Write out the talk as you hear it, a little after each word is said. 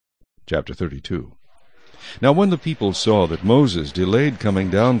Chapter 32. Now when the people saw that Moses delayed coming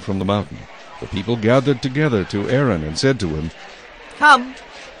down from the mountain, the people gathered together to Aaron and said to him, Come,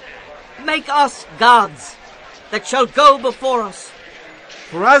 make us gods that shall go before us.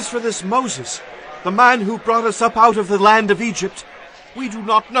 For as for this Moses, the man who brought us up out of the land of Egypt, we do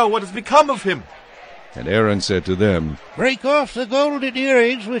not know what has become of him. And Aaron said to them, Break off the golden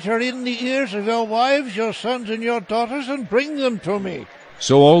earrings which are in the ears of your wives, your sons, and your daughters, and bring them to me.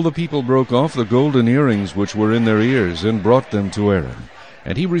 So all the people broke off the golden earrings which were in their ears, and brought them to Aaron.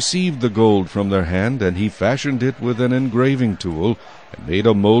 And he received the gold from their hand, and he fashioned it with an engraving tool, and made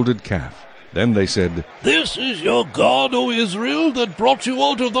a molded calf. Then they said, This is your God, O Israel, that brought you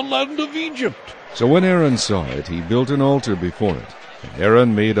out of the land of Egypt. So when Aaron saw it, he built an altar before it. And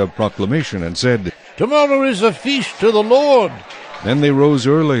Aaron made a proclamation and said, Tomorrow is a feast to the Lord. Then they rose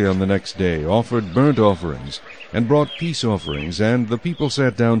early on the next day, offered burnt offerings, and brought peace offerings, and the people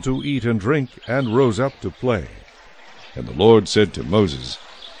sat down to eat and drink, and rose up to play. And the Lord said to Moses,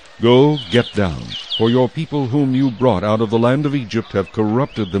 Go, get down, for your people whom you brought out of the land of Egypt have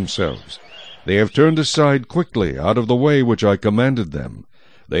corrupted themselves. They have turned aside quickly out of the way which I commanded them.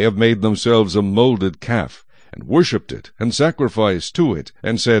 They have made themselves a molded calf, and worshipped it, and sacrificed to it,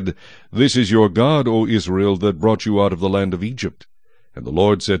 and said, This is your God, O Israel, that brought you out of the land of Egypt. And the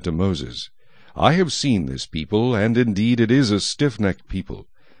Lord said to Moses, I have seen this people, and indeed it is a stiff-necked people.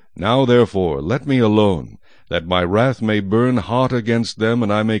 Now therefore let me alone, that my wrath may burn hot against them,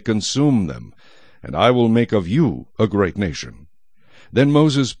 and I may consume them, and I will make of you a great nation. Then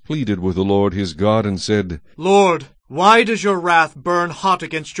Moses pleaded with the Lord his God, and said, Lord, why does your wrath burn hot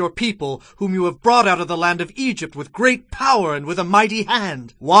against your people, whom you have brought out of the land of Egypt with great power and with a mighty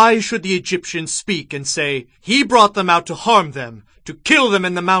hand? Why should the Egyptians speak and say, He brought them out to harm them, to kill them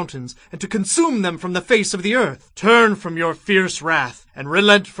in the mountains, and to consume them from the face of the earth? Turn from your fierce wrath, and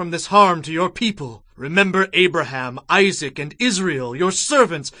relent from this harm to your people. Remember Abraham, Isaac, and Israel, your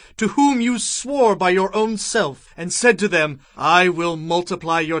servants, to whom you swore by your own self, and said to them, I will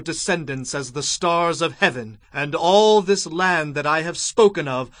multiply your descendants as the stars of heaven, and all this land that I have spoken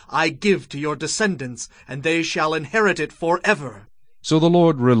of I give to your descendants, and they shall inherit it forever. So the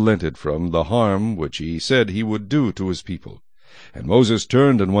Lord relented from the harm which he said he would do to his people. And Moses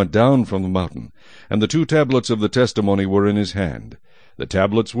turned and went down from the mountain, and the 2 tablets of the testimony were in his hand. The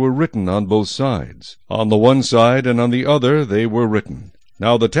tablets were written on both sides. On the one side and on the other they were written.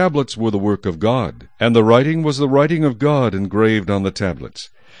 Now the tablets were the work of God, and the writing was the writing of God engraved on the tablets.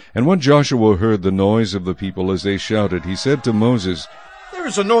 And when Joshua heard the noise of the people as they shouted, he said to Moses, There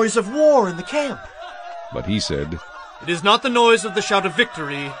is a noise of war in the camp. But he said, It is not the noise of the shout of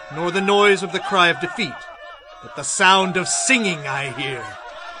victory, nor the noise of the cry of defeat, but the sound of singing I hear.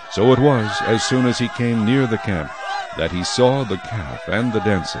 So it was, as soon as he came near the camp, that he saw the calf and the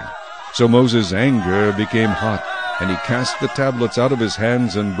dancing. So Moses' anger became hot, and he cast the tablets out of his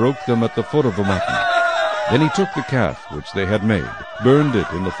hands and broke them at the foot of the mountain. Then he took the calf which they had made, burned it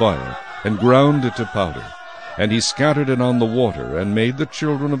in the fire, and ground it to powder. And he scattered it on the water, and made the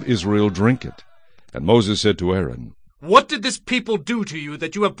children of Israel drink it. And Moses said to Aaron, What did this people do to you,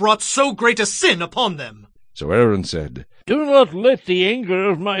 that you have brought so great a sin upon them? So Aaron said, Do not let the anger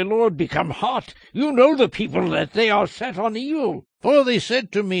of my Lord become hot. You know the people, that they are set on evil. For they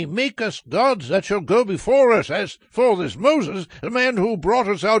said to me, Make us gods that shall go before us. As for this Moses, the man who brought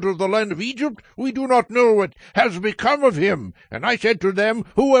us out of the land of Egypt, we do not know what has become of him. And I said to them,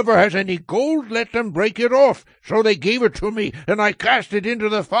 Whoever has any gold, let them break it off. So they gave it to me, and I cast it into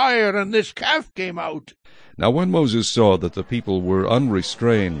the fire, and this calf came out. Now when Moses saw that the people were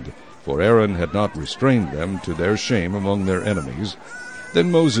unrestrained, for Aaron had not restrained them to their shame among their enemies,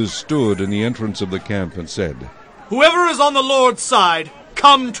 then Moses stood in the entrance of the camp and said, Whoever is on the Lord's side,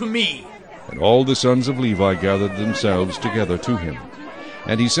 come to me. And all the sons of Levi gathered themselves together to him.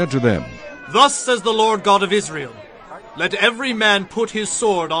 And he said to them, Thus says the Lord God of Israel, Let every man put his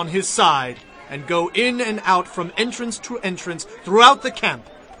sword on his side, and go in and out from entrance to entrance throughout the camp.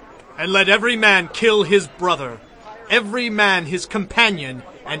 And let every man kill his brother, every man his companion,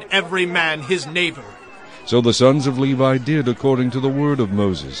 and every man his neighbor. So the sons of Levi did according to the word of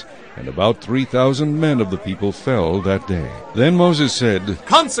Moses, and about 3,000 men of the people fell that day. Then Moses said,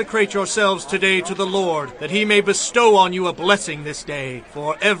 Consecrate yourselves today to the Lord, that he may bestow on you a blessing this day,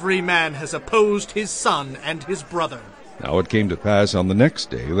 for every man has opposed his son and his brother. Now it came to pass on the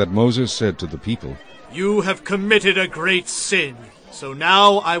next day that Moses said to the people, You have committed a great sin, so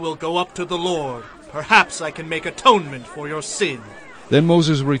now I will go up to the Lord. Perhaps I can make atonement for your sin. Then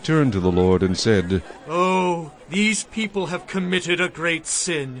Moses returned to the Lord and said, Oh, these people have committed a great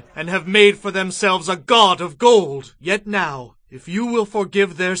sin, and have made for themselves a god of gold. Yet now, if you will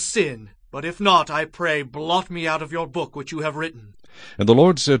forgive their sin. But if not, I pray, blot me out of your book which you have written. And the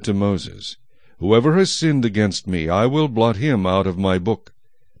Lord said to Moses, Whoever has sinned against me, I will blot him out of my book.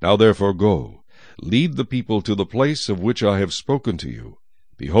 Now therefore go, lead the people to the place of which I have spoken to you.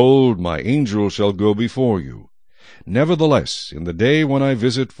 Behold, my angel shall go before you. Nevertheless, in the day when I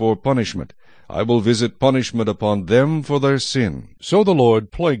visit for punishment, I will visit punishment upon them for their sin. So the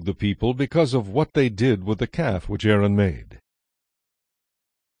Lord plagued the people because of what they did with the calf which Aaron made.